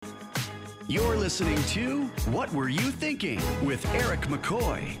You're listening to What Were You Thinking with Eric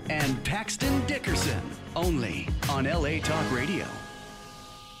McCoy and Paxton Dickerson, only on LA Talk Radio.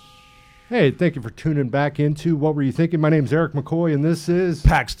 Hey, thank you for tuning back into What Were You Thinking? My name's Eric McCoy, and this is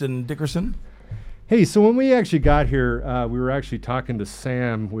Paxton Dickerson. Hey, so when we actually got here, we were actually talking to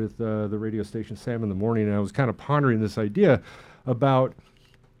Sam with the radio station Sam in the Morning, and I was kind of pondering this idea about,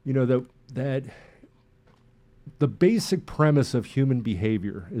 that the basic premise of human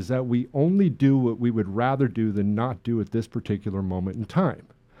behavior is that we only do what we would rather do than not do at this particular moment in time.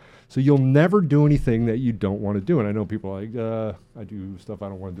 So you'll never do anything that you don't want to do. And I know people are like, I do stuff I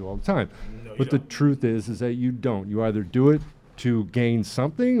don't want to do all the time. No, but the truth is that you don't. You either do it to gain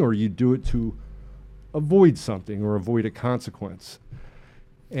something or you do it to avoid something or avoid a consequence.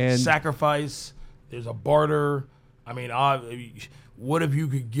 And sacrifice, there's a barter. I mean, what if you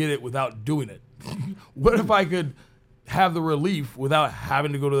could get it without doing it? What if I could have the relief without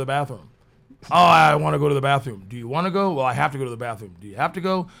having to go to the bathroom? Oh, I want to go to the bathroom. Do you want to go? Well, I have to go to the bathroom. Do you have to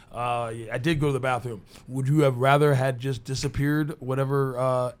go? I did go to the bathroom. Would you have rather had just disappeared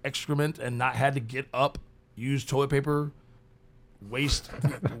whatever excrement and not had to get up, use toilet paper, waste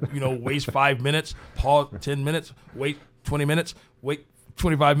 5 minutes, pause 10 minutes, wait 20 minutes, wait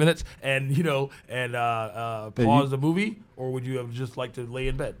 25 minutes, and pause the movie? Or would you have just liked to lay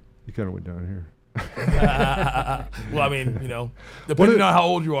in bed? You kind of went down here. Well, I mean, depending on how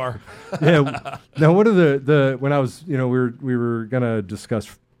old you are. Yeah. Now, one of the when I was, we were gonna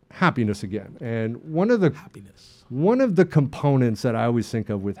discuss happiness again, and one of the components that I always think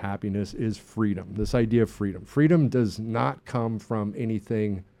of with happiness is freedom. This idea of freedom. Freedom does not come from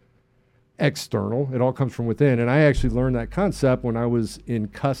anything external. It all comes from within. And I actually learned that concept when I was in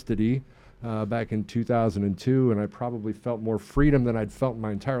custody back in 2002, and I probably felt more freedom than I'd felt in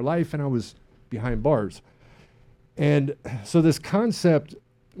my entire life, and I was behind bars. And so this concept,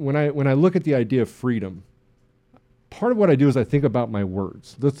 when I look at the idea of freedom, part of what I do is I think about my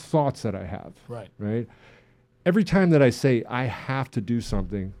words, the thoughts that I have. Right? Every time that I say I have to do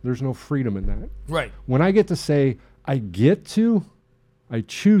something, there's no freedom in that. Right. When I get to say I get to, I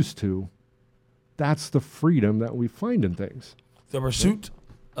choose to, that's the freedom that we find in things. The pursuit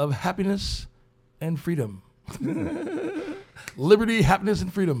of happiness and freedom. Liberty, happiness,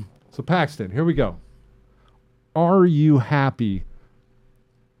 and freedom. So Paxton, here we go. Are you happy?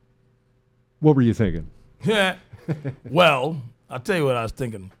 What were you thinking? Yeah. Well, I'll tell you what I was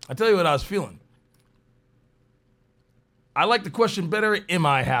thinking. I'll tell you what I was feeling. I like the question better, am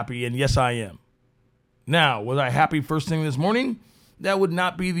I happy? And yes, I am. Now, was I happy first thing this morning? That would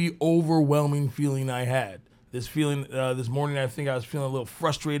not be the overwhelming feeling I had. This morning, I think I was feeling a little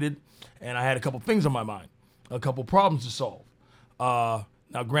frustrated, and I had a couple things on my mind, a couple problems to solve.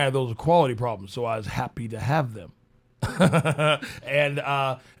 Now, granted, those are quality problems, so I was happy to have them. and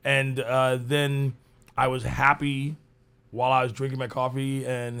then I was happy while I was drinking my coffee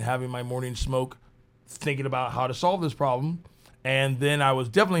and having my morning smoke, thinking about how to solve this problem. And then I was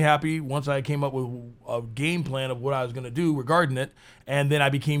definitely happy once I came up with a game plan of what I was going to do regarding it. And then I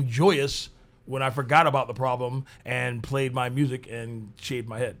became joyous when I forgot about the problem and played my music and shaved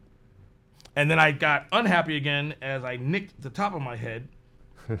my head. And then I got unhappy again as I nicked the top of my head,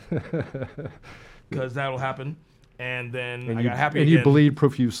 because that'll happen. And then I got happy again. And you bleed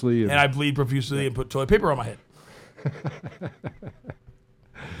profusely. And I bleed profusely and put toilet paper on my head.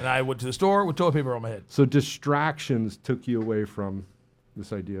 And I went to the store with toilet paper on my head. So distractions took you away from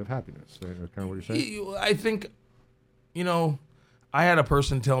this idea of happiness. Right? Kind of what you're saying? I think, I had a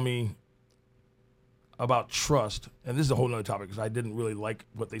person tell me about trust, and this is a whole nother topic because I didn't really like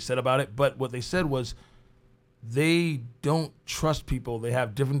what they said about it, but what they said was they don't trust people. They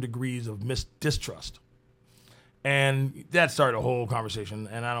have different degrees of distrust. And that started a whole conversation,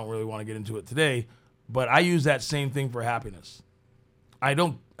 and I don't really want to get into it today, but I use that same thing for happiness.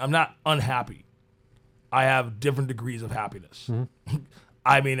 I'm not unhappy. I have different degrees of happiness. Mm-hmm.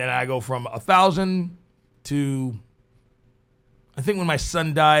 I mean, and I go from 1,000 to, I think when my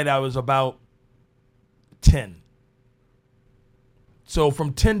son died, I was about 10. So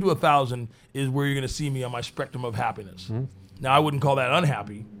from 10 to 1,000 is where you're going to see me on my spectrum of happiness. Mm-hmm. Now, I wouldn't call that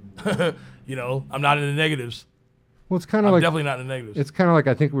unhappy. I'm not in the negatives. Well, it's kind of like, definitely not in the negatives. It's kind of like,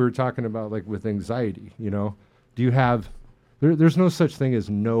 I think we were talking about, like with anxiety, do you have, there's no such thing as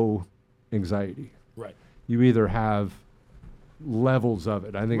no anxiety. Right. You either have levels of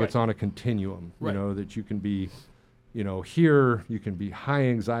it. I think Right. it's on a continuum, Right. That you can be, here, you can be high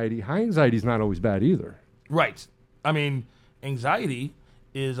anxiety. High anxiety is not always bad either. Right. I mean, anxiety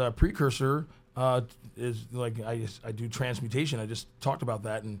is a precursor, is like I do transmutation. I just talked about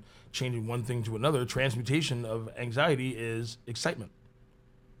that and changing one thing to another. Transmutation of anxiety is excitement.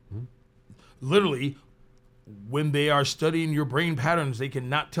 Mm-hmm. literally, when they are studying your brain patterns, they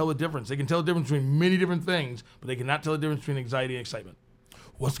cannot tell the difference. They can tell the difference between many different things, but they cannot tell the difference between anxiety and excitement.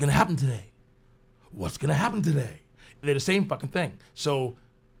 What's going to happen today? What's going to happen today? They're the same fucking thing. So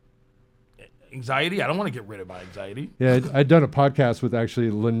anxiety, I don't want to get rid of my anxiety. Yeah, I'd done a podcast with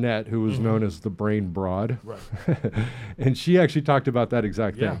actually Lynette, who was known as the Brain Broad. Right. And she actually talked about that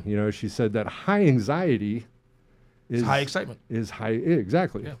exact thing. Yeah. You know, she said that high anxiety is High excitement. Is high,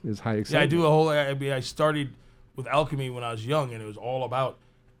 exactly. Yeah. Is high Yeah, I excitement. do a whole. I started with alchemy when I was young, and it was all about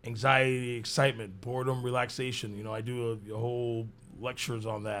anxiety, excitement, boredom, relaxation. You know, I do a whole lectures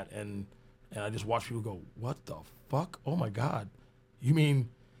on that, and I just watch people go, "What the fuck? Oh my god! You mean,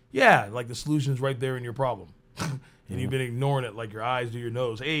 yeah, like the solution's right there in your problem, and you've been ignoring it like your eyes do your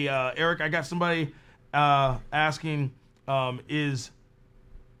nose." Hey, Eric, I got somebody asking, is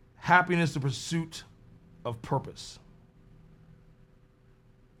happiness the pursuit of purpose?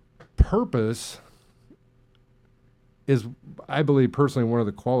 Purpose is, I believe personally, one of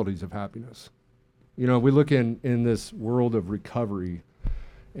the qualities of happiness. You know, we look in this world of recovery,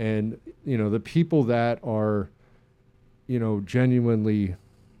 and, you know, the people that are, you know, genuinely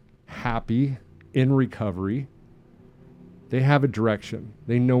happy in recovery, they have a direction.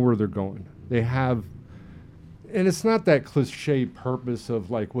 They know where they're going. They have, and it's not that cliche purpose of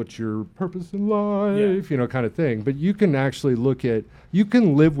like, what's your purpose in life, you know, kind of thing. But you can actually you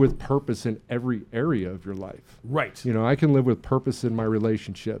can live with purpose in every area of your life. Right. You know, I can live with purpose in my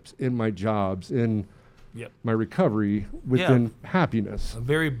relationships, in my jobs, in my recovery, within happiness. A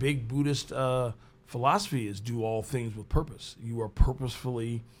very big Buddhist philosophy is do all things with purpose. You are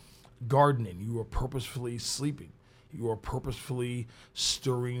purposefully gardening. You are purposefully sleeping. You are purposefully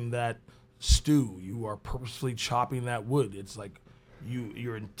stirring that stew. You are purposefully chopping that wood. It's like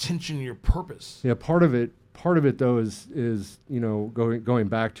your intention, your purpose. Yeah, part of it though is you know, going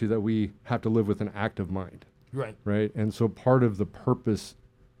back to that we have to live with an active mind. Right. And so part of the purpose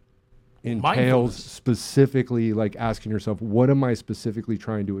entails specifically like asking yourself, what am I specifically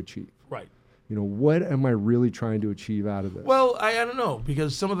trying to achieve? Right. You know, what am I really trying to achieve out of this? Well, I don't know,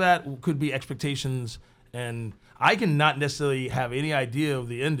 because some of that could be expectations, and I can not necessarily have any idea of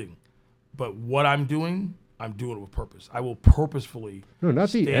the ending, but what I'm doing it with purpose. I will purposefully not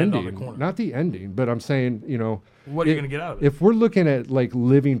the stand ending, on the corner. not the ending, but I'm saying, you know, What are you going to get out of it? If we're looking at like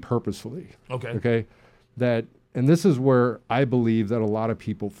living purposefully, okay, that, and this is where I believe that a lot of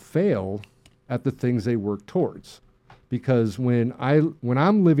people fail at the things they work towards, because when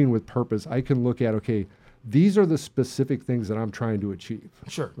I'm living with purpose, I can look at, okay, these are the specific things that I'm trying to achieve.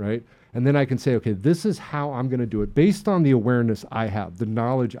 Sure. Right. And then I can say, okay, this is how I'm going to do it based on the awareness I have, the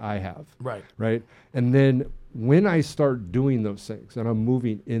knowledge I have. Right. Right. And then when I start doing those things and I'm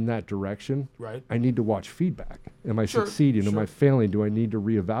moving in that direction, right, I need to watch feedback. Am I Sure, succeeding? sure. Am I failing? Do I need to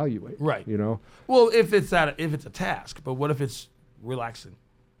reevaluate? Right. You know? Well, if it's a task, but what if it's relaxing?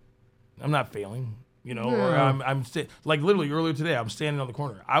 I'm not failing, you know, or I'm like literally earlier today, I'm standing on the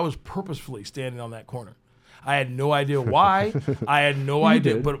corner. I was purposefully standing on that corner. I had no idea why. I had no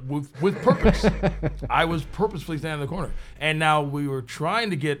idea, did. but with purpose. I was purposefully standing in the corner. And now we were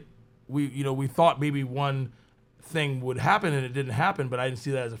trying to get, we thought maybe one thing would happen and it didn't happen, but I didn't see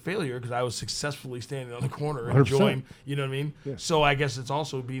that as a failure because I was successfully standing on the corner 100%. enjoying, you know what I mean? Yeah. So I guess it's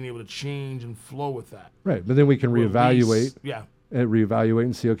also being able to change and flow with that. Right. But then we can reevaluate. Release. Yeah. Reevaluate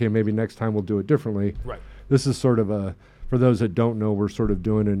and see, okay, maybe next time we'll do it differently. Right. This is sort of for those that don't know, we're sort of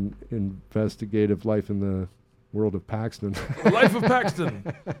doing an investigative life in the world of Paxton. Life of Paxton.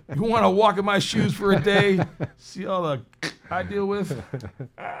 You want to walk in my shoes for a day? See all the I deal with?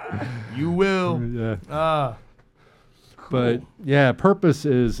 You will. Yeah. But yeah, purpose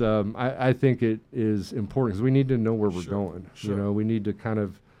is, I think it is important because we need to know where we're going. Sure. You know, we need to kind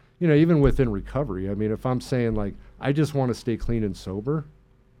of, you know, even within recovery. I mean, if I'm saying like, I just want to stay clean and sober,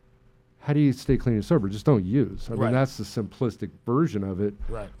 how do you stay clean and sober? Just don't use. I Right. mean, that's the simplistic version of it.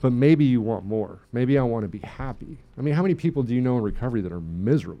 Right. But maybe you want more. Maybe I want to be happy. I mean, how many people do you know in recovery that are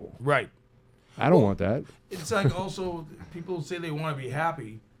miserable? Right. I don't want that. It's like also people say they want to be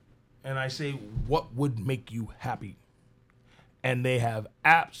happy, and I say, what would make you happy? And they have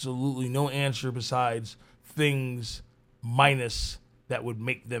absolutely no answer besides things minus that would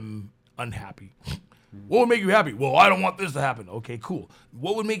make them unhappy. What would make you happy? Well, I don't want this to happen. Okay, cool.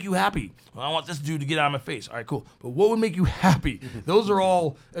 What would make you happy? Well, I want this dude to get out of my face. All right, cool. But what would make you happy? Those are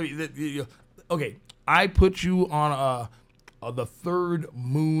all. I mean, okay, I put you on the third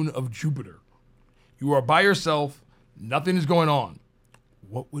moon of Jupiter. You are by yourself. Nothing is going on.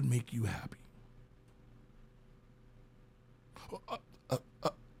 What would make you happy?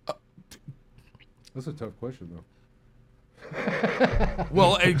 That's a tough question, though.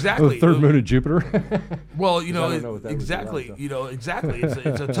 Well, exactly. The third moon of Jupiter. Well, I don't know what that exactly. would be like, Exactly.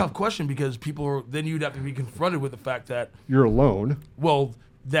 It's a tough question because then you'd have to be confronted with the fact that, You're alone. well,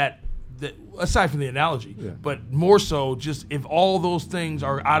 that aside from the analogy, Yeah. but more so just if all those things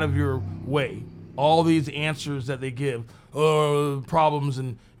are out of your way, all these answers that they give, problems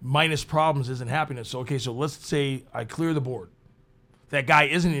and minus problems isn't happiness. So, okay, so let's say I clear the board. That guy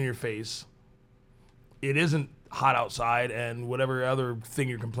isn't in your face. It isn't hot outside, and whatever other thing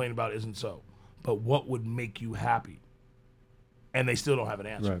you're complaining about isn't so. But what would make you happy? And they still don't have an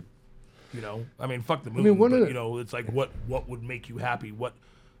answer. Right. You know, I mean, fuck the moon. one of but, the- you know, it's like what would make you happy? What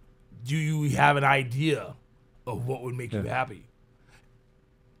do you have an idea of what would make you happy?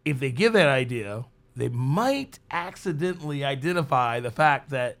 If they give that idea, they might accidentally identify the fact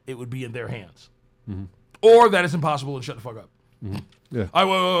that it would be in their hands, or that it's impossible and shut the fuck up. Yeah.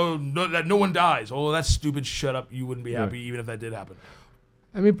 That no one dies. Oh, that's stupid. Shut up. You wouldn't be happy even if that did happen.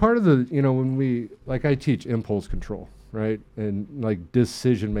 I mean, part of the, when I teach impulse control, right? And like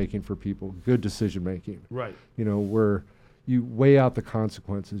decision making for people, good decision making. Right. Where you weigh out the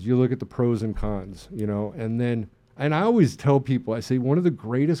consequences, you look at the pros and cons, and I always tell people, I say, one of the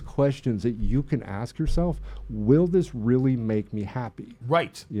greatest questions that you can ask yourself, will this really make me happy?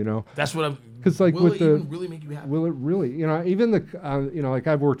 Right. That's what I'm. 'Cause, like, will with it the- even really make you happy? Will it really? Even like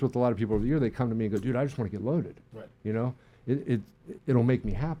I've worked with a lot of people over the year, they come to me and go, dude, I just want to get loaded. Right. It'll make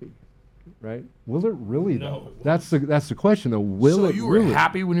me happy. Right? Will it really No. though? That's the question though. Will So it you were really?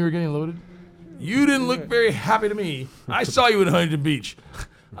 happy when you were getting loaded? You didn't look very happy to me. I saw you in Huntington Beach.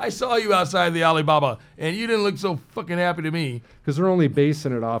 I saw you outside the Alibaba, and you didn't look so fucking happy to me. Because they're only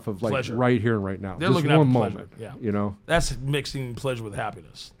basing it off of like Pleasure. right here and right now. They're Just looking at one pleasure, moment. yeah. That's mixing pleasure with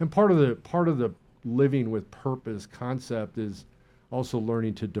happiness. And part of the living with purpose concept is also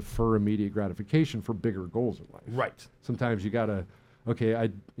learning to defer immediate gratification for bigger goals in life. Right. Sometimes you gotta,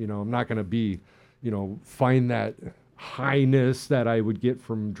 I'm not gonna be, find that highness that I would get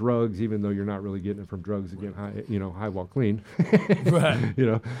from drugs, even though you're not really getting it from drugs again, high while clean. Right.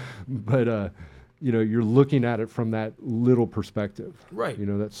 But you're looking at it from that little perspective. Right.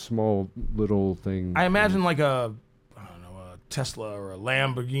 That small little thing. I imagine like a Tesla or a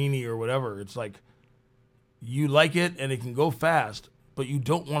Lamborghini or whatever. It's like you like it and it can go fast, but you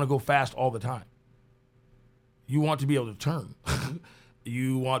don't want to go fast all the time. You want to be able to turn.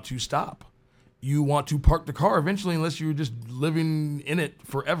 You want to stop. You want to park the car eventually, unless you're just living in it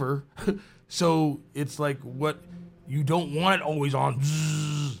forever. So it's like what you don't want it always on.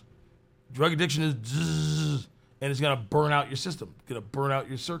 Zzz. Drug addiction is zzz, and it's gonna burn out your system. It's gonna burn out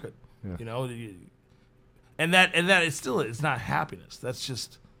your circuit. Yeah. And that it's not happiness. That's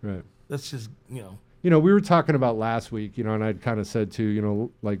just Right. We were talking about last week, and I'd kind of said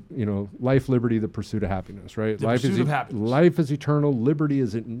too, life, liberty, the pursuit of happiness, right? The Life pursuit is of happiness. Life is eternal. Liberty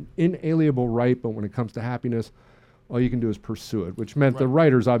is an inalienable right, but when it comes to happiness, all you can do is pursue it, which meant the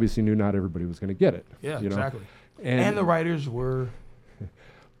writers obviously knew not everybody was going to get it. Yeah, you know? exactly. And the writers were.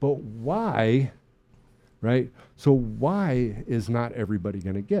 But why, right? So why is not everybody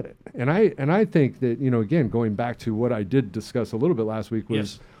going to get it? And I think that, again, going back to what I did discuss a little bit last week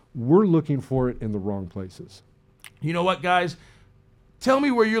was we're looking for it in the wrong places. You know what, guys? Tell me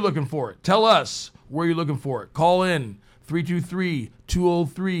where you're looking for it. Tell us where you're looking for it. Call in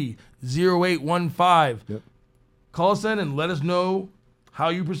 323-203-0815. Yep. Call us in and let us know how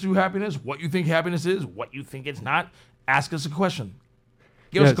you pursue happiness, what you think happiness is, what you think it's not. Ask us a question.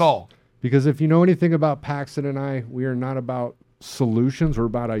 Give us a call. Because if you know anything about Paxton and I, we are not about solutions, we're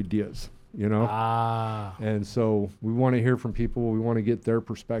about ideas, And so we want to hear from people. We want to get their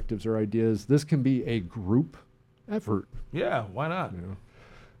perspectives or ideas. This can be a group effort. Yeah, why not?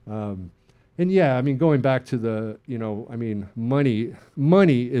 And yeah, I mean, going back to the,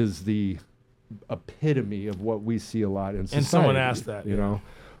 money is the epitome of what we see a lot in society. And someone asked that.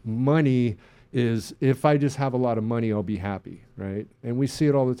 Money is, if I just have a lot of money, I'll be happy, right? And we see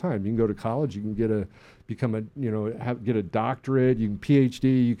it all the time. You can go to college, you can get a doctorate, you can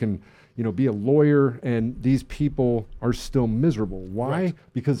PhD, you can, be a lawyer, and these people are still miserable. Why? Right.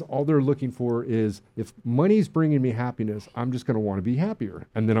 Because all they're looking for is, if money's bringing me happiness, I'm just going to want to be happier,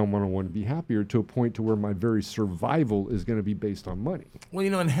 and then I'm going to want to be happier to a point to where my very survival is going to be based on money. Well,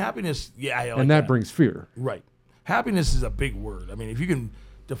 and happiness, I like and that brings fear. Right. Happiness is a big word. I mean, if you can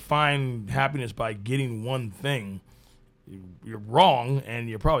define happiness by getting one thing, you're wrong and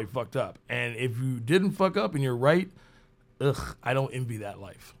you're probably fucked up. And if you didn't fuck up and you're right, I don't envy that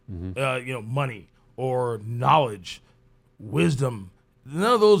life. Money or knowledge, wisdom,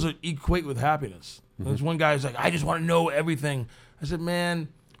 none of those equate with happiness. There's one guy who's like, I just want to know everything. I said, man,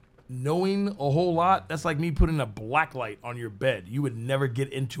 knowing a whole lot, that's like me putting a black light on your bed. You would never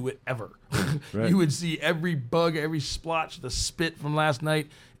get into it ever. Right. You would see every bug, every splotch, the spit from last night.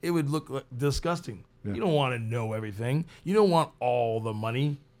 It would look disgusting. Yeah. You don't want to know everything. You don't want all the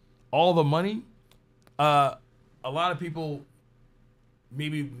money. All the money. A lot of people,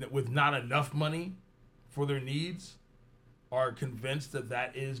 maybe with not enough money for their needs, are convinced that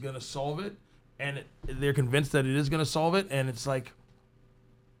that is going to solve it. And they're convinced that it is going to solve it. And it's like,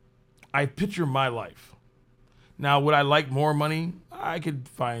 I picture my life. Now, would I like more money? I could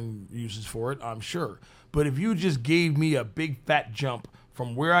find uses for it, I'm sure. But if you just gave me a big fat jump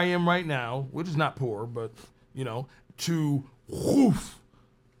from where I am right now, which is not poor, but, to whoof,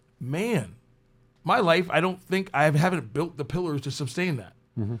 man, my life, I don't think I haven't built the pillars to sustain that.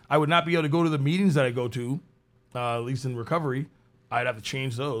 Mm-hmm. I would not be able to go to the meetings that I go to, at least in recovery. I'd have to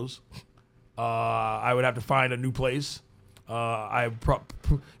change those. I would have to find a new place.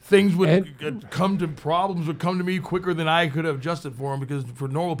 Things would problems would come to me quicker than I could have adjusted for them, because for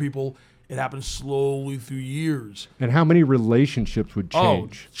normal people, it happens slowly through years. And how many relationships would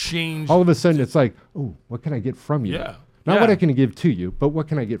change? Change. All of a sudden, it's like, oh, what can I get from you? Yeah. Not what I can give to you, but what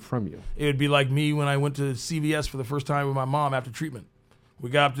can I get from you? It would be like me when I went to CVS for the first time with my mom after treatment. We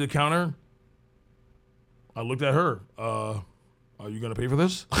got up to the counter. I looked at her. Are you going to pay for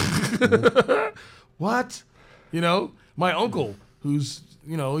this? Mm-hmm. What? My uncle, who's,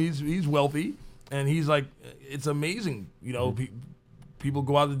 he's wealthy, and he's like, it's amazing. People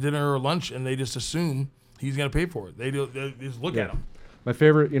go out to dinner or lunch, and they just assume he's going to pay for it. They just look at him. My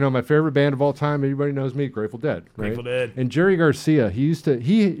favorite band of all time, everybody knows me, Grateful Dead. Right? Grateful Dead. And Jerry Garcia,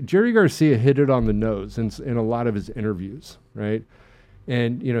 Jerry Garcia hit it on the nose in a lot of his interviews, right?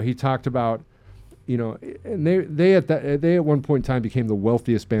 And, he talked about, and they at one point in time became the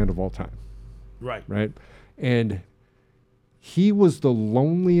wealthiest band of all time. Right. Right. And he was the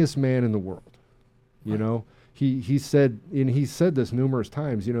loneliest man in the world. He said, and he said this numerous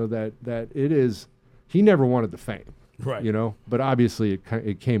times, that it is, he never wanted the fame. Right. But obviously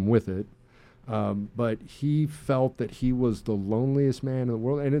it came with it. But he felt that he was the loneliest man in the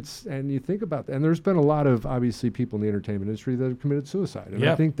world. And you think about that. And there's been a lot of, obviously, people in the entertainment industry that have committed suicide. And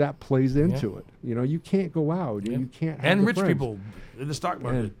I think that plays into it. You can't go out. You can't have And rich friends. people in the stock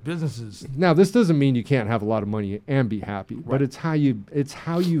market, businesses. Now, this doesn't mean you can't have a lot of money and be happy. Right. But it's how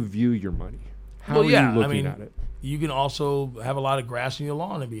you view your money. How are you looking at it? You can also have a lot of grass in your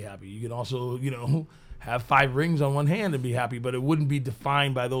lawn and be happy. You can also, have 5 rings on one hand and be happy, but it wouldn't be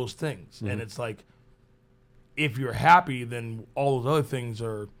defined by those things. Mm-hmm. And it's like, if you're happy, then all those other things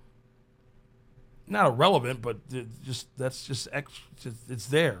are not irrelevant, but that's just extra, it's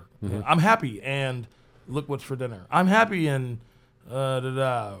there. Mm-hmm. I'm happy, and look what's for dinner. I'm happy, and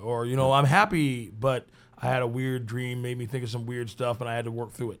or I'm happy, but I had a weird dream, made me think of some weird stuff, and I had to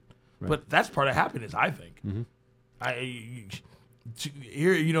work through it. Right. But that's part of happiness, I think. Mm-hmm.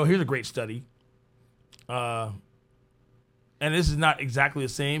 Here's a great study. And this is not exactly the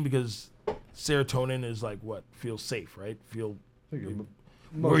same, because serotonin is like what feels safe, right?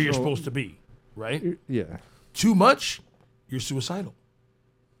 Where you're supposed to be, right? Yeah. Too much, you're suicidal.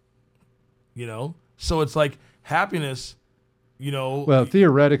 So it's like happiness. Well,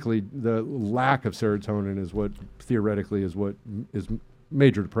 theoretically, the lack of serotonin is what is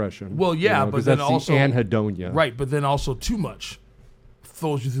major depression. Well, yeah, but then that's also the anhedonia, right? But then also too much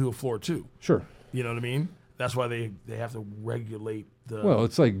throws you through the floor too. Sure. You know what I mean? That's why they have to regulate the. Well,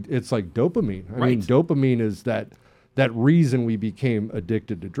 it's like dopamine. I Right. mean, dopamine is that reason we became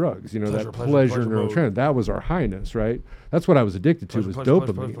addicted to drugs. That pleasure neurotransmitter. That was our highness, right? That's what I was addicted to, was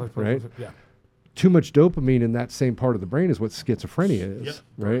dopamine, right? Yeah. Too much dopamine in that same part of the brain is what schizophrenia is, Yep.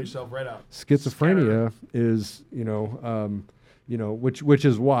 right? Yourself right out. Schizophrenia is, which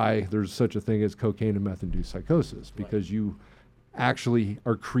is why there's such a thing as cocaine and meth-induced psychosis, because you actually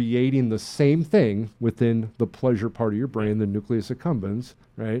are creating the same thing within the pleasure part of your brain, the nucleus accumbens,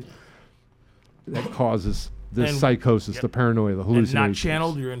 right? That causes the psychosis, the paranoia, the hallucinations. And not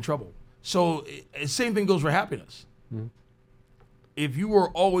channeled, you're in trouble. So same thing goes for happiness. Mm-hmm. If you were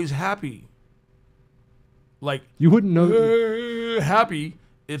always happy, like you wouldn't know happy,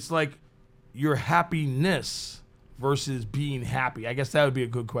 it's like your happiness versus being happy. I guess that would be a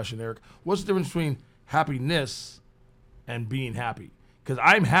good question, Eric. What's the difference between happiness and being happy? Because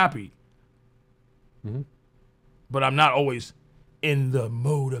I'm happy, mm-hmm. but I'm not always in the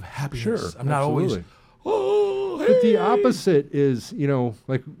mode of happiness. Sure, I'm not absolutely. always. But the opposite is,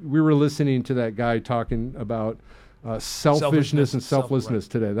 like we were listening to that guy talking about selfishness and selflessness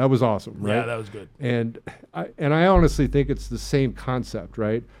today. That was awesome, right? Yeah, that was good. And I honestly think it's the same concept,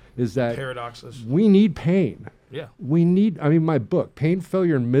 right? Is that paradoxes. We need pain. Yeah. We need, my book, Pain,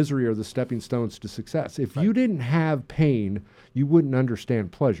 Failure, and Misery are the stepping stones to success. If you didn't have pain, you wouldn't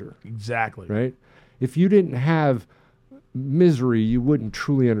understand pleasure. Exactly. Right? If you didn't have misery, you wouldn't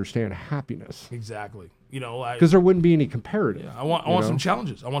truly understand happiness. Exactly. Because there wouldn't be any comparative. I want some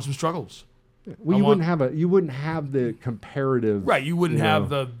challenges. I want some struggles. Well, you wouldn't have the comparative. Right. You wouldn't have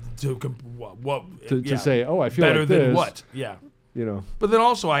to say, oh, I feel better like than this. what? Yeah. But then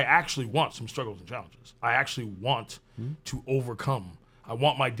also, I actually want some struggles and challenges. I actually want to overcome. I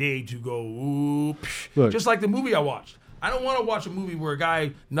want my day to go, ooh, Look, just like the movie I watched. I don't want to watch a movie where a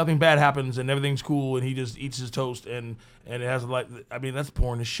guy, nothing bad happens and everything's cool and he just eats his toast and it has that's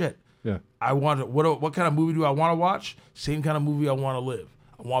boring as shit. Yeah. I want what kind of movie do I want to watch? Same kind of movie I want to live.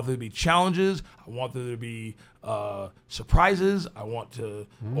 I want there to be challenges. I want there to be surprises. I want to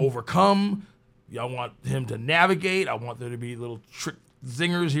overcome. I want him to navigate. I want there to be little trick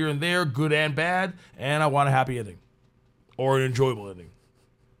zingers here and there, good and bad. And I want a happy ending or an enjoyable ending.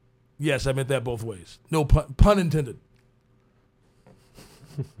 Yes, I meant that both ways. No pun intended.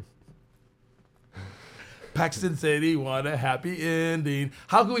 Paxton said he wanted a happy ending.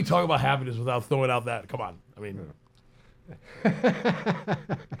 How can we talk about happiness without throwing out that? Come on.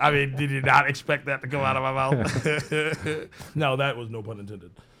 Did you not expect that to come out of my mouth? No, that was no pun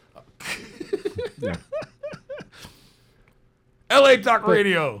intended. Yeah. LA Talk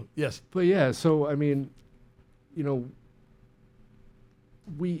Radio. Yes. But yeah, so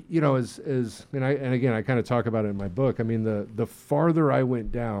we, and again, I kind of talk about it in my book. The farther I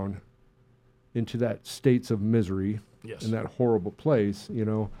went down into that states of misery, yes, in that horrible place,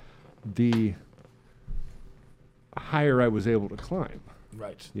 the higher I was able to climb.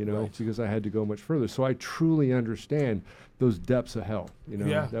 Right. Right. Because I had to go much further. So I truly understand those depths of hell,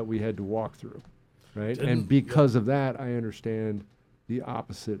 that we had to walk through. Right. And because of that, I understand the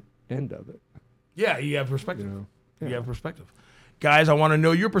opposite end of it. Yeah, you have perspective. You have perspective. Guys, I want to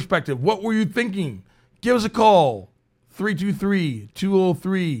know your perspective. What were you thinking? Give us a call.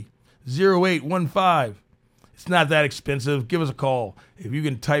 323-203-0815. It's not that expensive. Give us a call. If you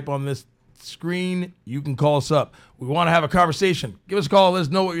can type on this screen, you can call us up. We want to have a conversation. Give us a call. Let us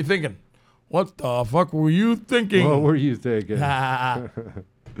know what you're thinking. What the fuck were you thinking? What were you thinking? Yeah.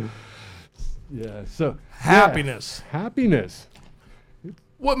 So happiness. Yeah, happiness.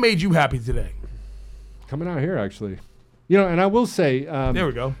 What made you happy today? Coming out here, actually. And I will say, there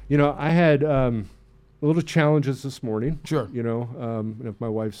we go. I had little challenges this morning. Sure. And if my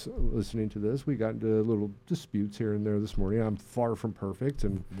wife's listening to this, we got into little disputes here and there this morning. I'm far from perfect,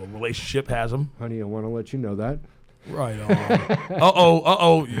 and relationship has them. Honey, I want to let you know that. Right on.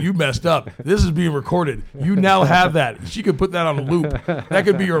 Uh-oh, you messed up. This is being recorded. You now have that. She could put that on a loop. That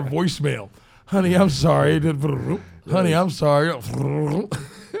could be your voicemail. Honey, I'm sorry. Honey, I'm sorry. But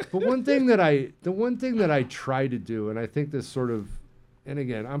the one thing that I try to do, and I think this sort of, and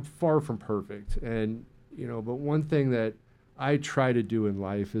again, I'm far from perfect, and but one thing that I try to do in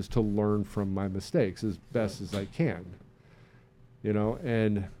life is to learn from my mistakes as best as I can.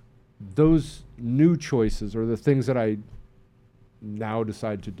 And those new choices or the things that I now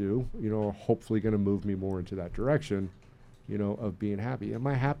decide to do, are hopefully going to move me more into that direction, of being happy. Am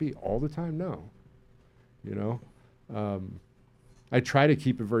I happy all the time? No. I try to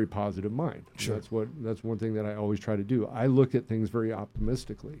keep a very positive mind. Sure. That's one thing that I always try to do. I look at things very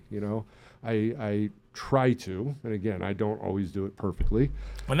optimistically. I try to, and again, I don't always do it perfectly.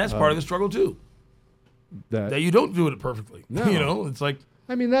 And that's part of the struggle too. That you don't do it perfectly. No. It's like,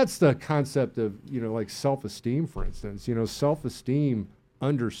 that's the concept of, like self-esteem, for instance. Self-esteem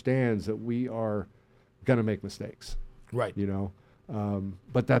understands that we are going to make mistakes. Right.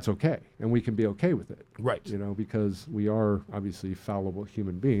 But that's okay, and we can be okay with it. Right. Because we are obviously fallible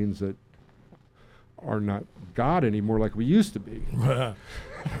human beings that are not God anymore like we used to be.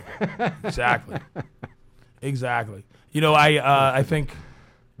 Exactly. I think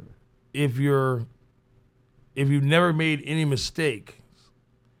if you've never made any mistake,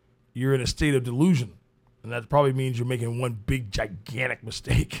 you're in a state of delusion, and that probably means you're making one big gigantic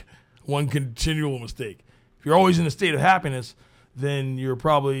mistake, one continual mistake. If you're always in a state of happiness, then you're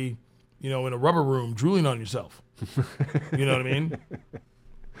probably, in a rubber room drooling on yourself. You know what I mean?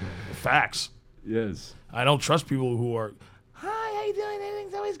 Facts. Yes. I don't trust people who are, hi, how you doing?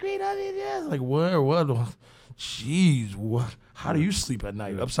 Everything's always great. Like, what? Jeez, what? How do you sleep at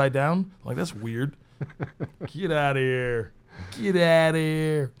night? Upside down? Like, that's weird. Get out of here. Get out of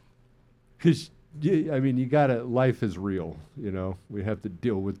here. Because, you gotta, life is real, We have to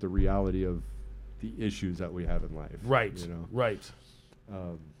deal with the reality of the issues that we have in life. Right. Right.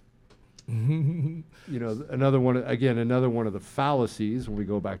 Another one of the fallacies when we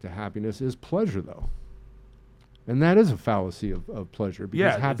go back to happiness is pleasure, though. And that is a fallacy of pleasure, because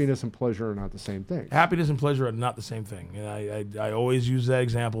Yeah, happiness and pleasure are not the same thing. Happiness and pleasure are not the same thing. And I always use that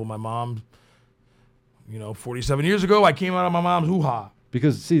example. My mom, 47 years ago, I came out of my mom's hoo-ha.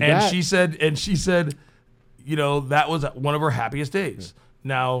 Because see, And she said, that was one of her happiest days.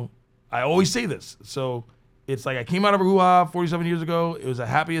 Now, I always say this. So it's like I came out of her hoo-ha 47 years ago. It was the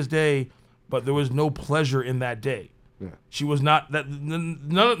happiest day, but there was no pleasure in that day. Yeah. She was not that.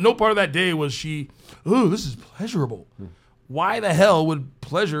 No part of that day was she. Oh, this is pleasurable. Why the hell would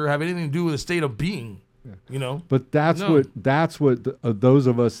pleasure have anything to do with a state of being? But that's what those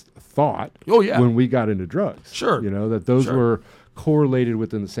of us thought. Oh, yeah. When we got into drugs. Sure. That those were correlated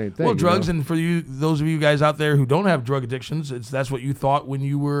within the same thing. Well, drugs, and for those of you guys out there who don't have drug addictions, that's what you thought when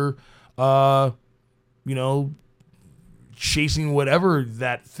you were, chasing whatever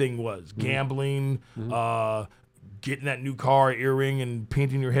that thing was, gambling, getting that new car, earring, and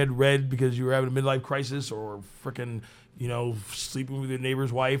painting your head red because you were having a midlife crisis, or freaking, sleeping with your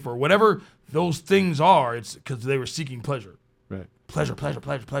neighbor's wife, or whatever those things are. It's because they were seeking pleasure. Right. Pleasure.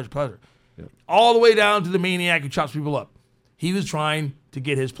 Yeah. All the way down to the maniac who chops people up. He was trying to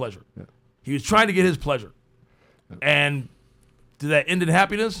get his pleasure. Yeah. He was trying to get his pleasure. Yeah. And did that end in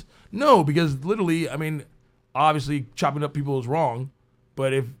happiness? No, because literally, obviously chopping up people is wrong,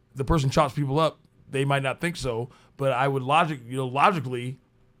 but if the person chops people up, they might not think so. But I would logically,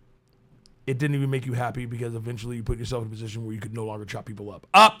 it didn't even make you happy, because eventually you put yourself in a position where you could no longer chop people up.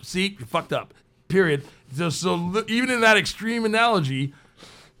 See, you fucked up. Period. So even in that extreme analogy,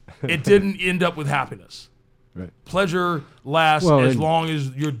 it didn't end up with happiness. Right. Pleasure lasts as long as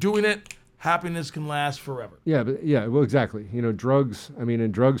you're doing it. Happiness can last forever. Well, exactly. Drugs,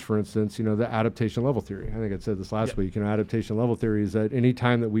 in drugs, for instance, the adaptation level theory. I think I said this last week. Adaptation level theory is that any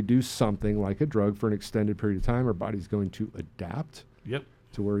time that we do something like a drug for an extended period of time, our body's going to adapt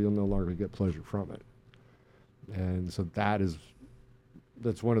to where you'll no longer get pleasure from it. And so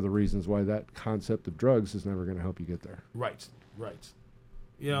that's one of the reasons why that concept of drugs is never going to help you get there. Right.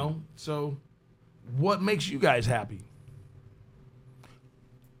 So what makes you guys happy?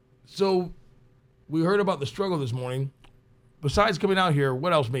 So we heard about the struggle this morning. Besides coming out here,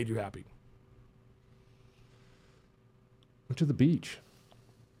 what else made you happy? Went to the beach.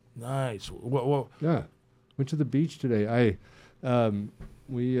 Nice. Yeah. Went to the beach today. So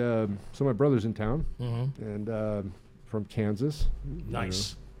my brother's in town, and from Kansas.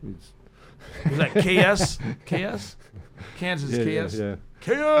 Nice. Was that KS? KS? Kansas KS? Yeah.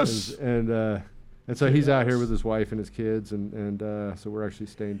 KS! And so he's out here with his wife and his kids, and so we're actually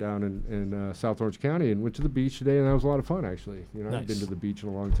staying down in South Orange County, and went to the beach today, and that was a lot of fun, actually. Nice. I've been to the beach in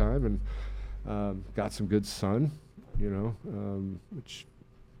a long time, and got some good sun, which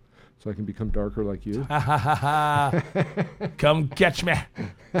so I can become darker like you. Come catch me.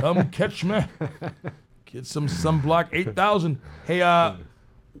 Come catch me. Get some sunblock 8,000. Hey, how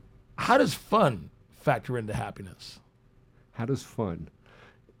does fun factor into happiness? How does fun?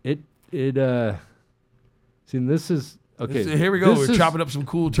 See, this is okay. Here we go. We're chopping up some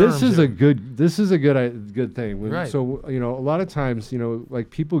cool terms. This is a good thing. Right. So a lot of times, like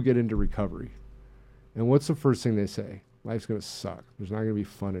people get into recovery, and what's the first thing they say? Life's gonna suck. There's not gonna be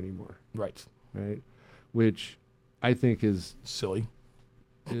fun anymore. Right. Which I think is silly.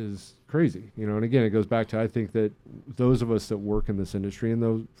 Is crazy. And again, it goes back to, I think that those of us that work in this industry,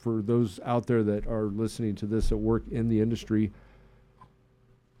 and for those out there that are listening to this that work in the industry,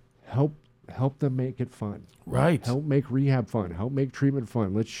 help them make it fun. Right. Help make rehab fun. Help make treatment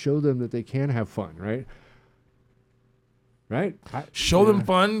fun. Let's show them that they can have fun, right? Show them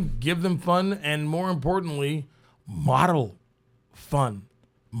fun, give them fun, and more importantly, model fun.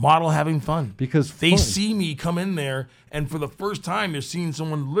 Model having fun. Because they see me come in there, and for the first time, they're seeing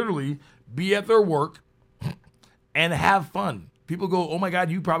someone literally be at their work and have fun. People go, oh my God,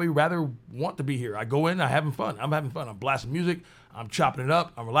 you probably rather want to be here. I go in, I'm having fun. I'm blasting music. I'm chopping it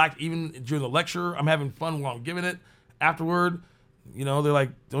up. I'm relaxed. Even during the lecture, I'm having fun while I'm giving it. Afterward, they're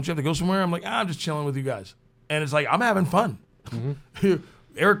like, don't you have to go somewhere? I'm like, I'm just chilling with you guys. And it's like, I'm having fun. Mm-hmm.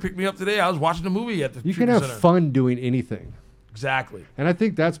 Eric picked me up today. I was watching a movie at the You can have fun doing anything. Exactly. And I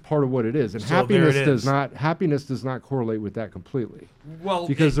think that's part of what it is. And so happiness does not correlate with that completely. Well,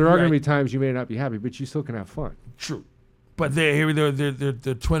 because there are going to be times you may not be happy, but you still can have fun. True. But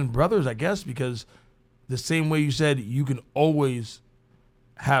they're twin brothers, I guess, because the same way you said you can always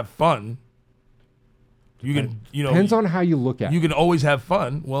have fun. You can, depends on how you look at it. You can always have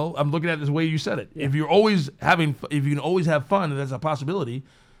fun. Well, I'm looking at it the way you said it. Yeah. If you can always have fun, and that's a possibility,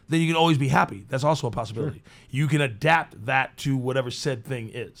 then you can always be happy. That's also a possibility. Sure. You can adapt that to whatever said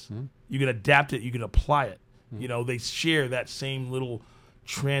thing is. Mm-hmm. You can adapt it. You can apply it. Mm-hmm. They share that same little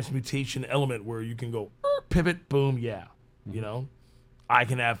transmutation element where you can go pivot, boom, yeah. You know, I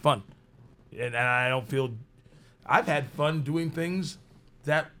can have fun. And I don't feel, I've had fun doing things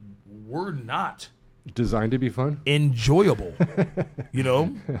that were not Designed to be fun? enjoyable. You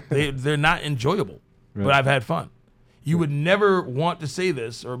know, they're not enjoyable, but Right. I've had fun. You would never want to say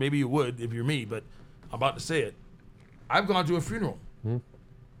this, or maybe you would if you're me, but I'm about to say it. I've gone to a funeral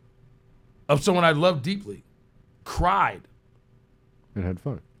of someone I loved deeply, cried. And had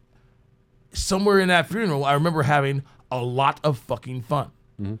fun. Somewhere in that funeral, I remember having a lot of fucking fun.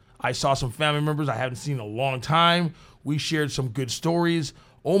 I saw some family members I haven't seen in a long time. We shared some good stories.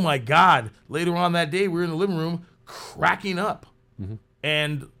 Oh my God. Later on that day, we were in the living room cracking up.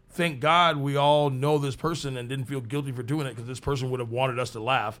 And thank God we all know this person and didn't feel guilty for doing it, because this person would have wanted us to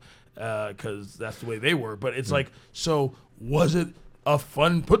laugh because that's the way they were. But it's like, so was it a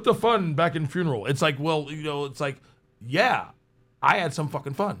fun, put the fun back in funeral. It's like, well, you know, it's like, yeah, I had some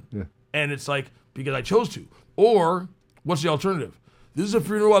fucking fun. Yeah. And it's like, because I chose to. Or what's the alternative? This is a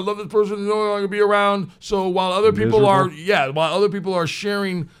funeral. I love this person. No longer be around. So while other people are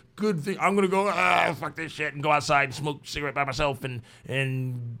sharing good things, I'm gonna go fuck this shit and go outside and smoke a cigarette by myself and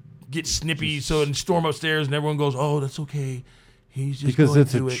get snippy. And storm upstairs and everyone goes, oh, that's okay. He's just Because going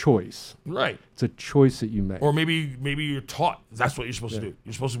it's a through it. choice. Right. It's a choice that you make. Or maybe you're taught that's what you're supposed to do.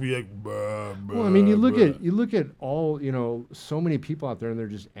 You're supposed to be like, Well, I mean, you look at all, you know, so many people out there, and they're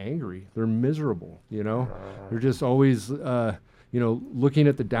just angry. They're miserable. You know, they're just always, you know, looking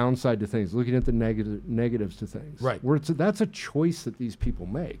at the downside to things, looking at the negatives to things. Right. That's a choice that these people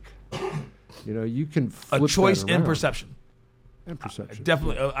make. You know, you can flip a choice that in around. perception. And perception.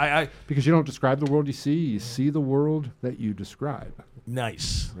 Definitely. I Because you don't describe the world you see the world that you describe.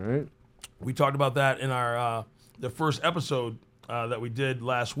 nice. Right. We talked about that in our the first episode that we did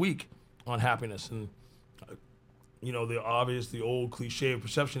last week on happiness, and you know, the old cliche of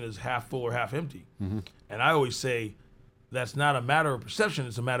perception is half full or half empty. And I always say that's not a matter of perception;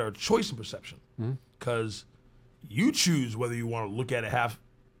 it's a matter of choice and perception. Because you choose whether you want to look at it half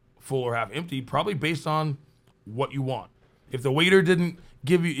full or half empty, probably based on what you want. If the waiter didn't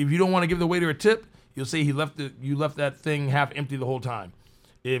give you, if you don't want to give the waiter a tip, you'll say you left that thing half empty the whole time.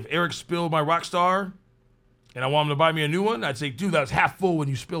 If Eric spilled my Rockstar and I want him to buy me a new one, I'd say, dude, that was half full when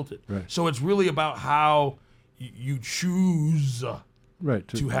you spilt it. Right. So it's really about how you choose Right.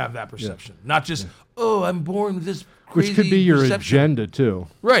 to have that perception. Not just, oh, I'm born with this crazy Which could be your perception. agenda too.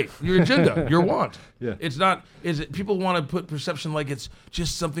 Right, your agenda, your want. Yeah. It's not, people want to put perception like it's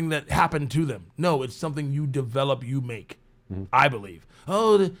just something that happened to them. No, it's something you develop, you make, I believe.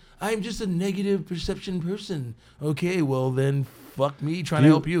 Oh, I'm just a negative perception person. Okay, well then fuck me trying to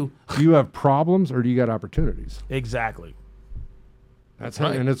help you. Do you have problems or do you got opportunities? Exactly. That's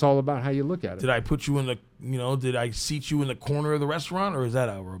right. and it's all about how you look at it. Did I put you in the, did I seat you in the corner of the restaurant, or is that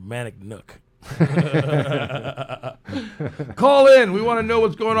a romantic nook? Call in. We want to know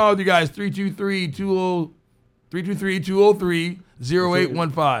what's going on with you guys. 323-203-0815.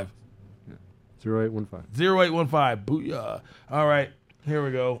 0815. 0815. Booyah. All right. Here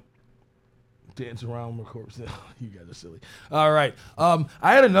we go. Dance around my corpse. You guys are silly. All right. I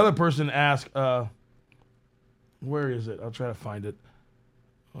had another person ask, where is it? I'll try to find it.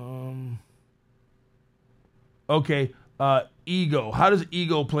 Okay. Ego. How does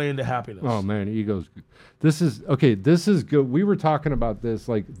ego play into happiness? Oh man, ego's good. This is good. We were talking about this,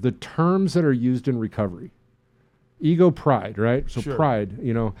 like the terms that are used in recovery. Ego, pride, right? So Sure. pride,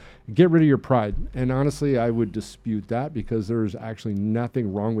 get rid of your pride. And honestly, I would dispute that, because there's actually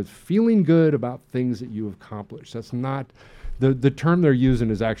nothing wrong with feeling good about things that you have accomplished. That's not the term they're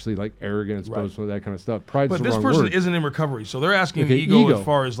using is actually like arrogance, Right. boastful, that kind of stuff. Pride's But the this wrong person word. isn't in recovery, so they're asking Okay, ego ego. as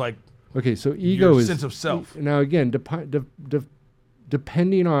far as like Okay, so ego your is sense of self. Now again,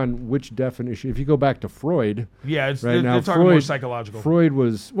 depending on which definition. If you go back to Freud, Yeah, it's right they're now, talking more psychological. Freud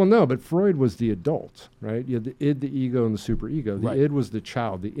was but Freud was the adult, right? You had the id, the ego, and the superego. The Right. id was the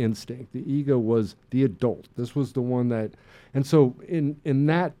child, the instinct. The ego was the adult. This was the one that, and so in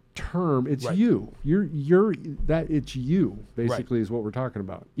that term, it's Right. you. You're that. It's you. Basically, is what we're talking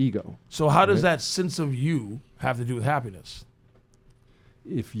about. Ego. So how does Right. that sense of you have to do with happiness?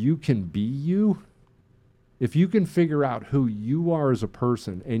 If you can be you, if you can figure out who you are as a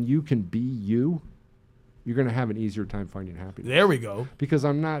person and you can be you, you're going to have an easier time finding happiness. There we go. Because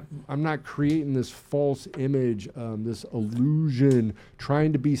I'm not creating this false image, this illusion,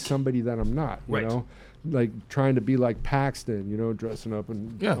 trying to be somebody that I'm not, you Right. know, like trying to be like Paxton, dressing up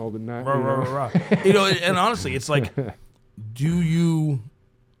and Yeah. all the night. Rah, rah, rah, rah. And honestly, it's like, do you?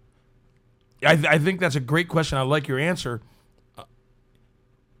 I think that's a great question. I like your answer.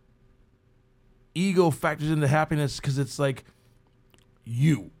 Ego factors into happiness because it's like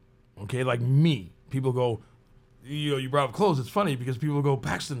you, okay, like me. people go, you brought up clothes. It's funny because people go,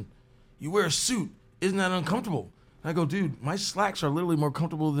 Paxton, you wear a suit. Isn't that uncomfortable? And I go, dude, my slacks are literally more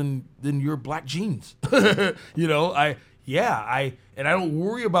comfortable than your black jeans. And I don't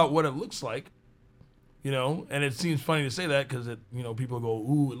worry about what it looks like. And it seems funny to say that because people go,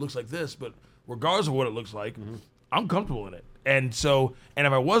 ooh, it looks like this, but regardless of what it looks like, I'm comfortable in it. And so, and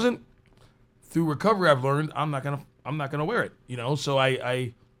if I wasn't, through recovery, I've learned I'm not gonna wear it. So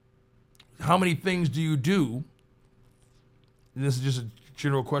I how many things do you do? And this is just a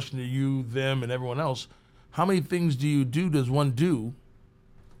general question to you, them, and everyone else. How many things does one do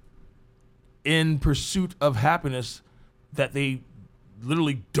in pursuit of happiness that they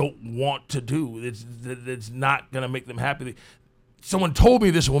literally don't want to do? It's not going to make them happy. Someone told me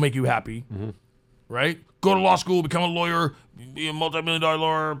this will make you happy, right? Go to law school, become a lawyer, be a multi-million-dollar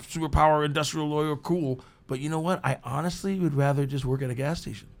lawyer, superpower, industrial lawyer, cool. But you know what? I honestly would rather just work at a gas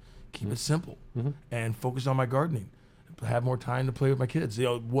station, keep it simple, and focus on my gardening, have more time to play with my kids.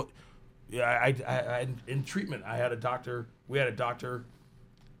 I in treatment, I had a doctor. We had a doctor,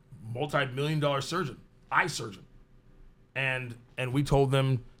 multi-million-dollar surgeon, eye surgeon, and we told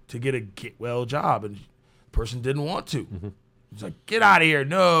them to get a get well job, and the person didn't want to. He's like, get out of here,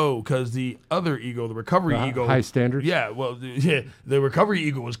 no, because the other ego, the recovery ego, high standards. Yeah, well, the recovery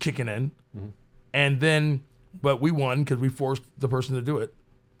ego was kicking in, and then, but we won because we forced the person to do it,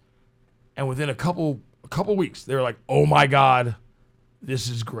 and within a couple weeks, they were like, oh my God, this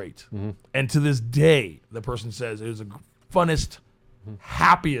is great. And to this day, the person says it was the funnest,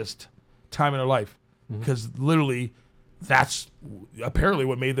 happiest time in their life because literally that's apparently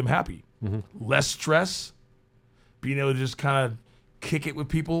what made them happy. Less stress, being able to just kind of kick it with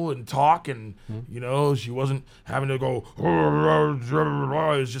people and talk, and she wasn't having to go. It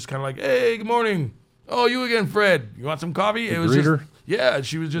was just kind of like, hey, good morning. Oh, you again, Fred. You want some coffee? It was just,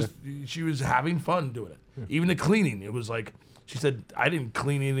 she was having fun doing it. Even the cleaning, it was like, she said, I didn't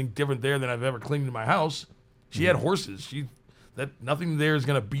clean anything different there than I've ever cleaned in my house. She had horses. Nothing there is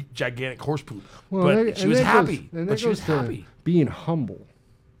going to beat gigantic horse poop. Well, but she was happy. She was happy. Being humble.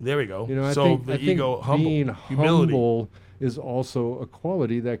 There we go. I think being humble is also a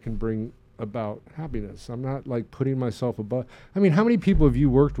quality that can bring about happiness. I'm not like putting myself above. I mean, how many people have you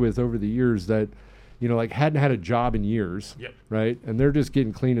worked with over the years that, hadn't had a job in years, right? And they're just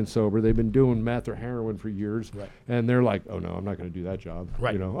getting clean and sober. They've been doing meth or heroin for years, and they're like, "Oh no, I'm not going to do that job."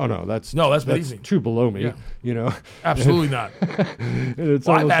 Right? Oh no, that's easy. Too below me. Absolutely not. It's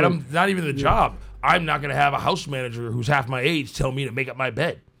I've had them. Not even the job. I'm not going to have a house manager who's half my age tell me to make up my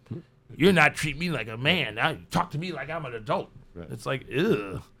bed. You're not treating me like a man. Now you talk to me like I'm an adult. Right. It's like,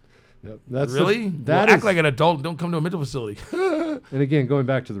 ugh. Yep. That's really? Act like an adult and don't come to a mental facility. And again, going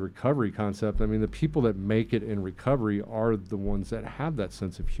back to the recovery concept, I mean, the people that make it in recovery are the ones that have that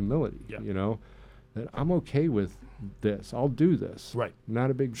sense of humility, that I'm okay with this. I'll do this. Right.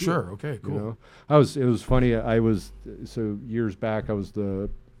 Not a big deal. Sure. Okay, cool. It was funny. So years back, I was the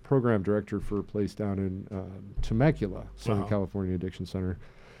program director for a place down in Temecula, Southern California Addiction Center.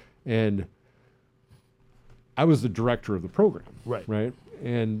 And I was the director of the program. Right.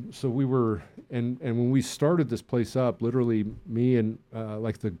 And so we were, and when we started this place up, literally me and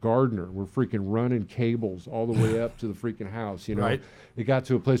like the gardener were freaking running cables all the way up to the freaking house. Right. It got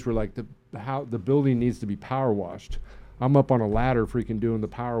to a place where like the building needs to be power washed. I'm up on a ladder freaking doing the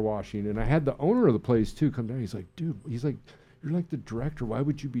power washing, and I had the owner of the place too come down. He's like, dude, you're like the director. Why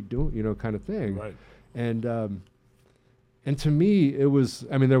would you be doing, kind of thing. Right. And to me, it was,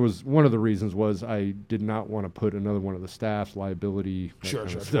 there was one of the reasons was I did not want to put another one of the staff's liability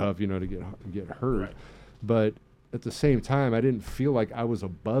stuff, to get hurt. Right. But at the same time, I didn't feel like I was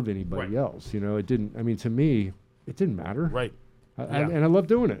above anybody else. It didn't, to me, it didn't matter. Right. And I love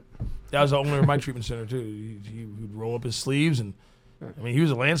doing it. That was the owner of my treatment center, too. He'd roll up his sleeves, and, he was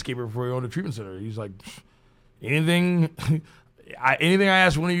a landscaper before he owned a treatment center. He's like, anything I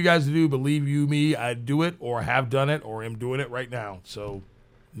ask one of you guys to do, believe you me, I do it, or have done it, or am doing it right now. So,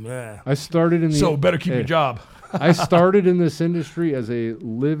 I started in the... So, better keep your job. I started in this industry as a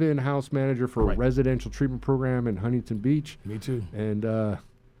live-in house manager for a residential treatment program in Huntington Beach. Me too. And I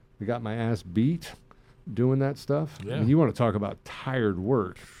got my ass beat doing that stuff. Yeah. You want to talk about tired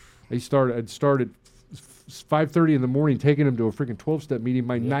work. I'd start at 5:30 in the morning, taking them to a freaking 12-step meeting.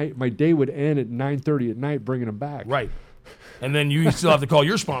 My day would end at 9:30 at night, bringing them back. Right. And then you still have to call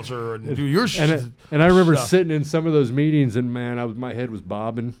your sponsor and do your shit. And I remember sitting in some of those meetings, and man, my head was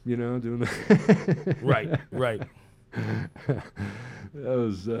bobbing, doing that. Right. That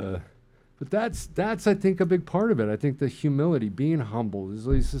was, but that's I think a big part of it. I think the humility, being humble, is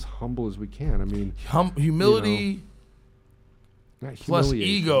at least as humble as we can. Humility plus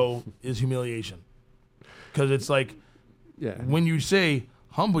ego is humiliation. Because it's like, when you say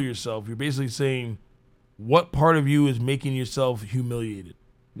humble yourself, you're basically saying, what part of you is making yourself humiliated?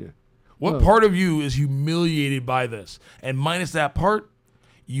 Yeah. What part of you is humiliated by this? And minus that part,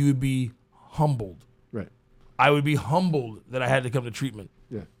 you would be humbled. Right. I would be humbled that I had to come to treatment.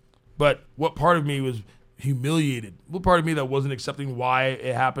 Yeah. But what part of me was humiliated? What part of me that wasn't accepting why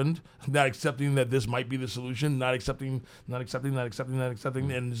it happened, not accepting that this might be the solution, not accepting,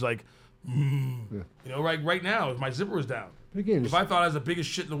 and it's like, you know, right now, if my zipper was down, Again, if I thought I was the biggest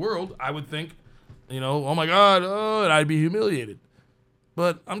shit in the world, I would think, you know, oh my God, and I'd be humiliated.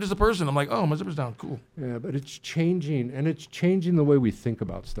 But I'm just a person. I'm like, oh, my zipper's down. Cool. Yeah, but it's changing, and it's changing the way we think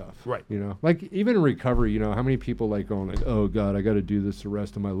about stuff. Right. You know, like even in recovery, you know, how many people like going like, oh God, I got to do this the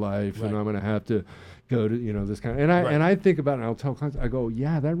rest of my life, and I'm going to have to go to, you know, this kind of, and I think about it, and I'll tell clients, I go,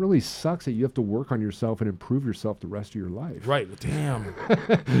 yeah, that really sucks that you have to work on yourself and improve yourself the rest of your life. Right. Damn.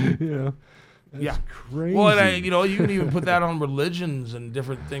 You know. That's crazy. Well, and you know, you can even put that on religions and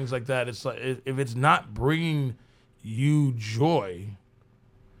different things like that. It's like, if it's not bringing you joy,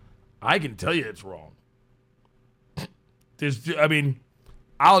 I can tell you it's wrong. I mean,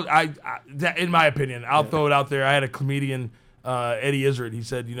 in my opinion, I'll throw it out there. I had a comedian, Eddie Izzard. He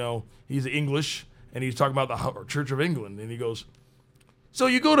said, you know, he's English, and he's talking about the Church of England, and he goes, so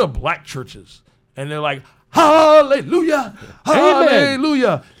you go to black churches, and they're like, hallelujah,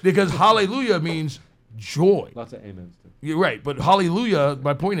 hallelujah, because hallelujah means joy. Lots of amens. You're right, but hallelujah,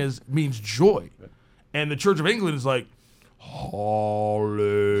 my point is, means joy. And the Church of England is like, hallelujah.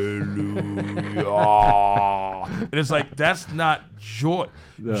 And it's like, that's not joy.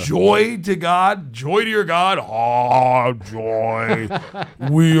 No. Joy to God, joy to your God. Oh, joy.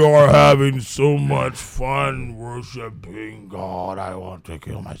 We are having so much fun worshiping God. I want to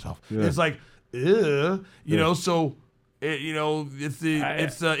kill myself. Yeah. It's like, you know, so, you know,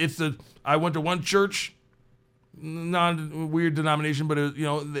 I went to one church, non-weird denomination, but, you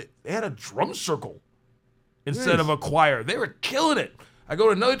know, they had a drum circle instead of a choir. They were killing it. I go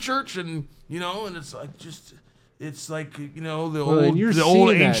to another church, and you know, and it's like you know, the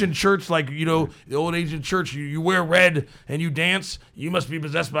old ancient church, like, you know, the old ancient church. You wear red and you dance. You must be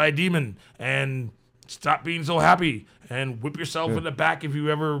possessed by a demon, and stop being so happy and whip yourself in the back if you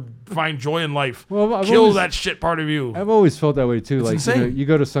ever find joy in life. Well, kill that shit part of you. I've always felt that way too. It's like insane. You know, you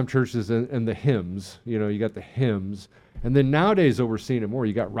go to some churches and the hymns. You know, you got the hymns. And then nowadays, though, we're seeing it more.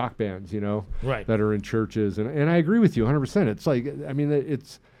 You got rock bands, you know, that are in churches, and I agree with you 100%. It's like, I mean,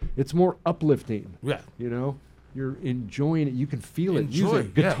 it's more uplifting. Yeah, you know, you're enjoying it. You can feel it.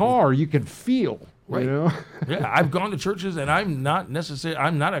 Music, guitar, you can feel. Right. You know. Yeah, I've gone to churches, and I'm not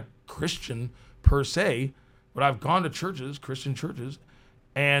a Christian per se, but I've gone to churches, Christian churches,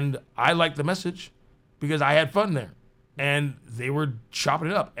 and I liked the message because I had fun there. And they were chopping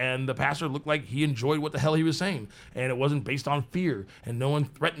it up, and the pastor looked like he enjoyed what the hell he was saying, and it wasn't based on fear, and no one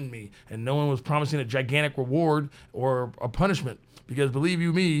threatened me, and no one was promising a gigantic reward or a punishment. Because believe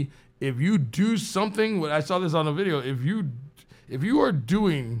you me, if you do something, I saw this on a video, if you are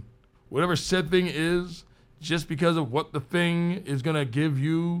doing whatever said thing is just because of what the thing is gonna give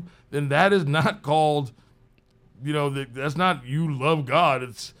you, then that is not called, you know, that's not you love God.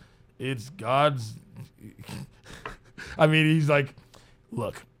 It's God's. I mean, he's like,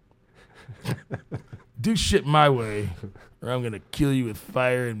 look, do shit my way, or I'm going to kill you with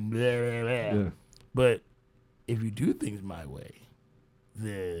fire and blah, blah, blah. Yeah. But if you do things my way,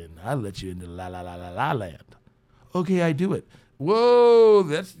 then I let you into la, la, la, la, la land. Okay, I do it. Whoa,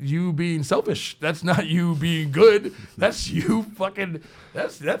 that's you being selfish. That's not you being good. That's you fucking,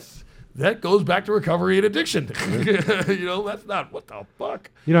 that goes back to recovery and addiction. You know, that's not, what the fuck?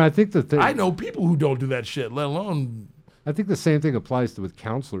 You know, I think I know people who don't do that shit, let alone. I think the same thing applies with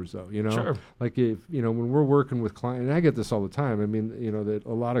counselors, though. You know, sure. Like if, you know, when we're working with clients, and I get this all the time. I mean, you know, that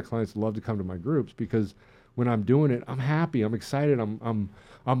a lot of clients love to come to my groups because when I'm doing it, I'm happy, I'm excited, I'm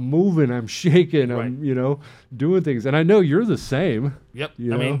moving, I'm shaking, I'm, you know, doing things. And I know you're the same. Yep.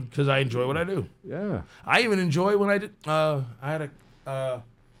 I mean, because I enjoy what I do. Yeah. I even enjoy when I did, I had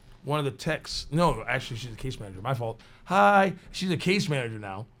one of the techs, no, actually she's a case manager, my fault. Hi, she's a case manager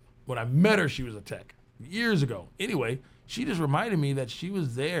now. When I met her, she was a tech years ago. Anyway, she just reminded me that she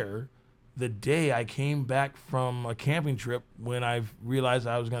was there the day I came back from a camping trip when I realized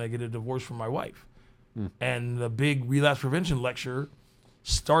I was going to get a divorce from my wife. And the big relapse prevention lecture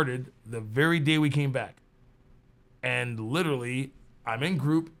started the very day we came back. And literally, I'm in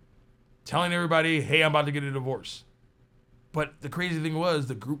group telling everybody, hey, I'm about to get a divorce. But the crazy thing was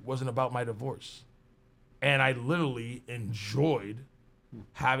the group wasn't about my divorce. And I literally enjoyed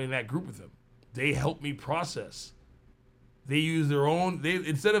having that group with them. They helped me process. They use their own,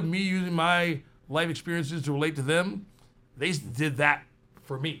 instead of me using my life experiences to relate to them, they did that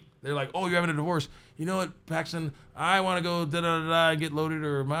for me. They're like, oh, you're having a divorce. You know what, Paxton? I want to go da-da-da-da and get loaded,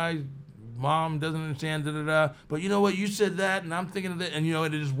 or my mom doesn't understand da-da-da. But you know what? You said that, and I'm thinking of that. And,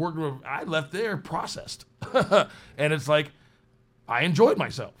 it just worked. I left there processed. And it's like, I enjoyed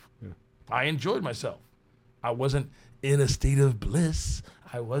myself. Yeah. I enjoyed myself. I wasn't in a state of bliss.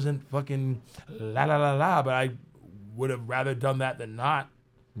 I wasn't fucking la-la-la-la, but I would have rather done that than not.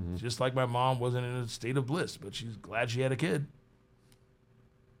 Mm-hmm. Just like my mom wasn't in a state of bliss, but she's glad she had a kid.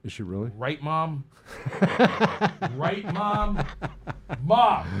 Is she really? Right, Mom? Right, Mom?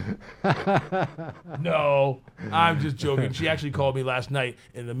 Mom! No, I'm just joking. She actually called me last night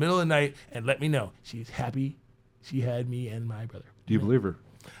in the middle of the night and let me know she's happy she had me and my brother. Do you believe her?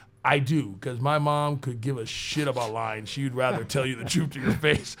 I do, because my mom could give a shit about lying. She'd rather tell you the truth to your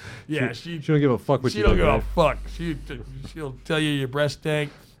face. Yeah, she don't give a fuck what you do. She don't give a fuck. She'll tell you your breast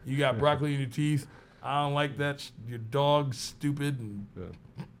stank, you got broccoli in your teeth. I don't like that. Your dog's stupid. And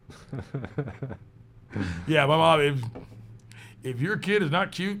yeah, my mom, if your kid is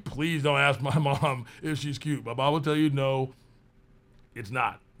not cute, please don't ask my mom if she's cute. My mom will tell you, no, it's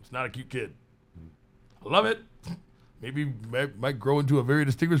not. It's not a cute kid. I love it. Maybe might grow into a very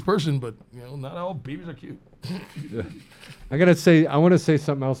distinguished person, but not all babies are cute. Yeah. I want to say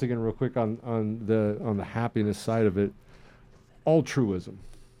something else again real quick on the happiness side of it. Altruism.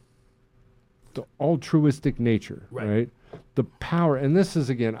 The altruistic nature, right? The power, and this is,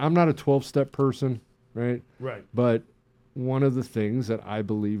 again, I'm not a 12-step person, right? Right. But one of the things that I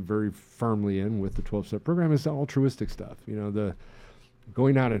believe very firmly in with the 12-step program is the altruistic stuff. The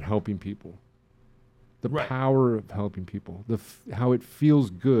going out and helping people. The power of helping people, how it feels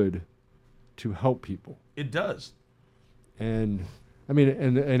good to help people. It does. And I mean,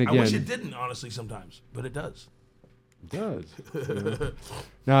 and again, I wish it didn't, honestly, sometimes, but it does. It does.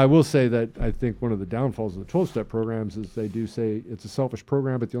 Now, I will say that I think one of the downfalls of the 12-step programs is they do say it's a selfish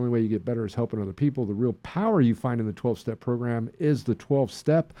program, but the only way you get better is helping other people. The real power you find in the 12-step program is the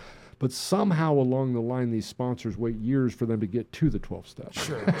 12-step, but somehow along the line, these sponsors wait years for them to get to the 12-step.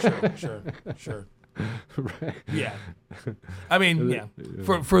 Sure. Right. Yeah. I mean, yeah.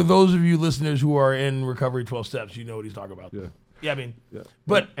 For those of you listeners who are in Recovery 12 Steps, you know what he's talking about. Yeah. Yeah, I mean,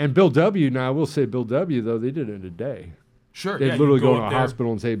 but and Bill W. Now, I will say Bill W. though, they did it in a day. Sure. They'd literally go to a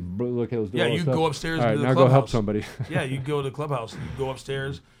hospital and say, "Look, let's do all this you stuff." go upstairs. All right, to the now clubhouse. go help somebody. Yeah, you go to the clubhouse. You go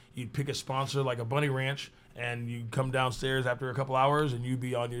upstairs. You'd pick a sponsor like a Bunny Ranch, and you come downstairs after a couple hours, and you'd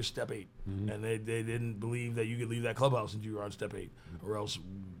be on your step 8. Mm-hmm. And they didn't believe that you could leave that clubhouse until you were on step 8, or else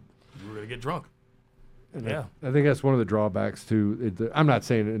you were gonna get drunk. And yeah, I think that's one of the drawbacks to it. I'm not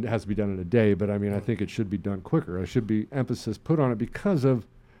saying it has to be done in a day, but I mean, I think it should be done quicker. There should be emphasis put on it because of,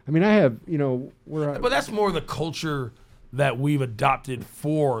 I mean, I have, but that's more the culture that we've adopted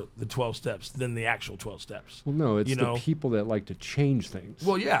for the 12 steps than the actual 12 steps. Well, no, it's the people that like to change things.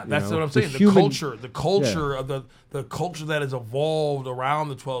 Well, yeah, that's what I'm saying. The culture of the culture that has evolved around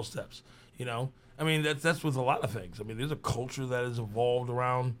the 12 steps. I mean, that's with a lot of things. I mean, there's a culture that has evolved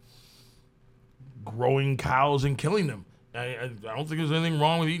around growing cows and killing them. I don't think there's anything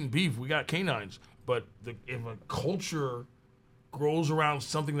wrong with eating beef. We got canines. But if a culture grows around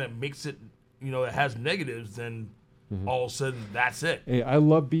something that makes it, that has negatives, then all of a sudden that's it. Hey, I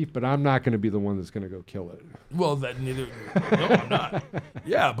love beef, but I'm not going to be the one that's going to go kill it. Well, no, I'm not.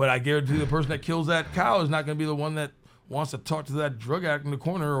 Yeah, but I guarantee the person that kills that cow is not going to be the one that wants to talk to that drug addict in the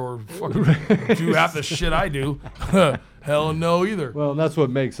corner or fucking do half the shit I do. Hell no either. Well, that's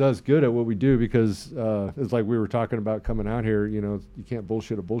what makes us good at what we do, because it's like we were talking about coming out here, you can't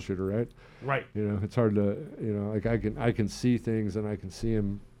bullshit a bullshitter, right? Right. It's hard to, like I can see things, and I can see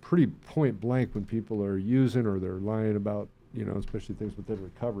them pretty point blank when people are using or they're lying about, especially things within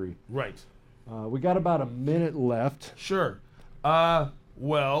recovery. Right. We got about a minute left. Sure.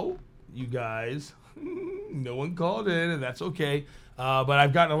 Well, you guys, no one called in, and that's okay. But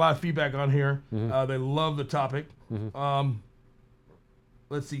I've gotten a lot of feedback on here. Mm-hmm. They love the topic. Mm-hmm.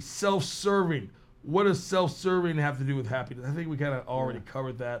 Let's see, self-serving. What does self-serving have to do with happiness? I think we kind of already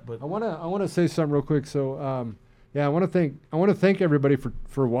covered that. But I want to say something real quick. So I want to thank everybody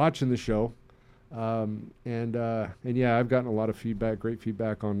for watching the show. And yeah, I've gotten a lot of feedback, great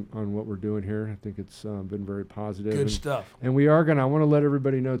feedback on what we're doing here. I think it's been very positive. Good stuff. And I want to let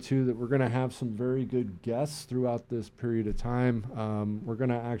everybody know too that we're going to have some very good guests throughout this period of time. We're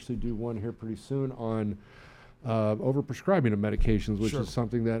going to actually do one here pretty soon on overprescribing of medications, which is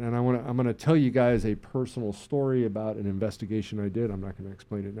something that, and I'm going to tell you guys a personal story about an investigation I did. I'm not going to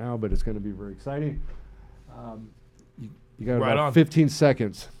explain it now, but it's going to be very exciting. You got about 15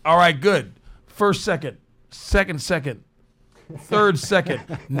 seconds. All right, good. First second, second second, third second.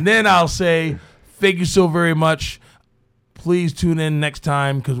 And then I'll say Thank you so very much. Please tune in next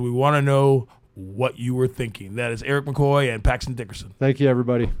time because we want to know what you were thinking. That is Eric McCoy and Paxton Dickerson. Thank you,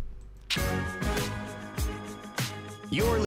 everybody. You're